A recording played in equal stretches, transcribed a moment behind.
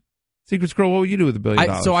Secret Squirrel, what would you do with $1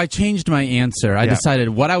 billion? So I changed my answer. I decided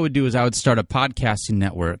what I would do is I would start a podcasting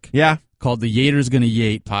network. Yeah. Called the Yater's Gonna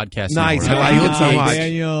Yate podcasting Nice. network. I like it so much.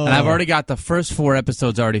 And I've already got the first 4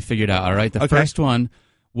 episodes already figured out. All right. The first one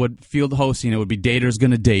would field hosting. It would be Dater's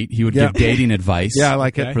Gonna Date. He would give dating advice. Yeah, I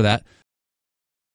like it. For that.